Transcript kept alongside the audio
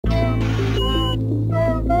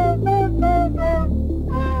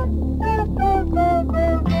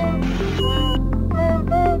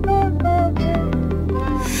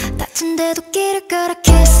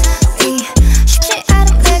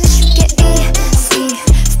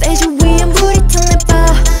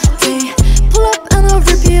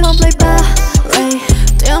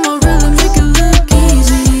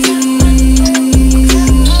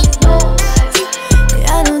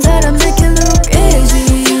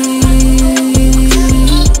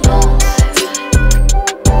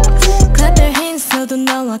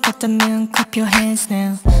up your hands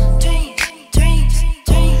now.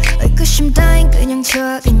 의구심 따윈 그냥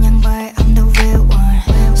줘 그냥 말 I'm the real one.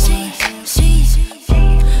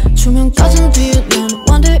 조명 꺼진 뒤에 난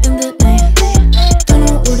wander in the night. Don't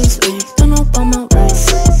know what is real, don't know about my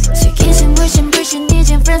rights. 시기심 불신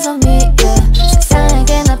이젠 friends of me yeah.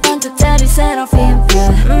 세상에게 나 반듯하리 SSERAFIM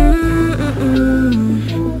yeah.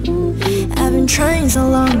 I've been trying so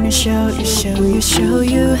long to show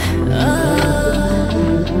you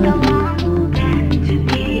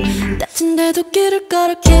다친데도 길을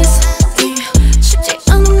걸어 kiss 쉽지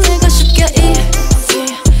않은 내가 쉽게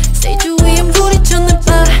stage 위엔 부딪혀 내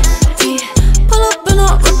body pull up and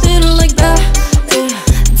I'll repeat it like that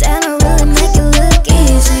Damn I really make it look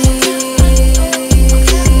easy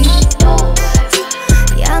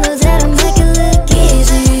Yeah I know that I make it look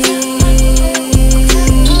easy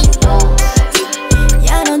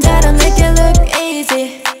Yeah I know that I make it look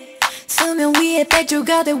easy 수면 위에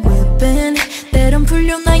백조가 돼 whipping 때론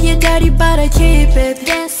풀려 나의 다리 but I keep it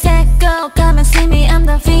Yes set go come and see me I'm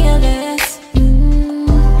the fearless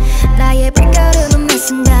나의 발걸음은 매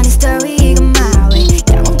순간의 story 이건 my way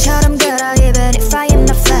영웅처럼 걸어 even if I am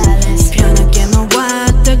not flawless 편하게만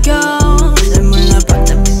왔다고 날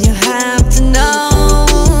몰라봤다면 you have to know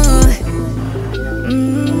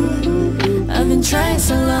I've been trying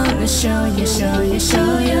so long to show you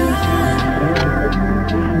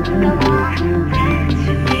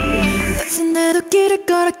다친데도 길을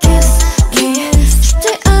걸어 kiss